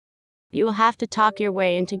You will have to talk your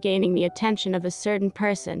way into gaining the attention of a certain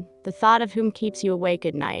person, the thought of whom keeps you awake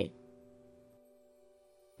at night.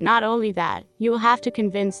 Not only that, you will have to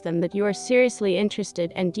convince them that you are seriously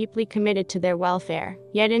interested and deeply committed to their welfare,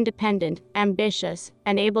 yet independent, ambitious,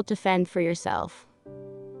 and able to fend for yourself.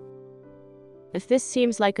 If this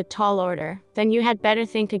seems like a tall order, then you had better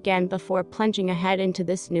think again before plunging ahead into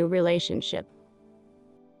this new relationship.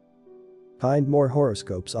 Find more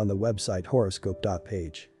horoscopes on the website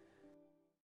horoscope.page.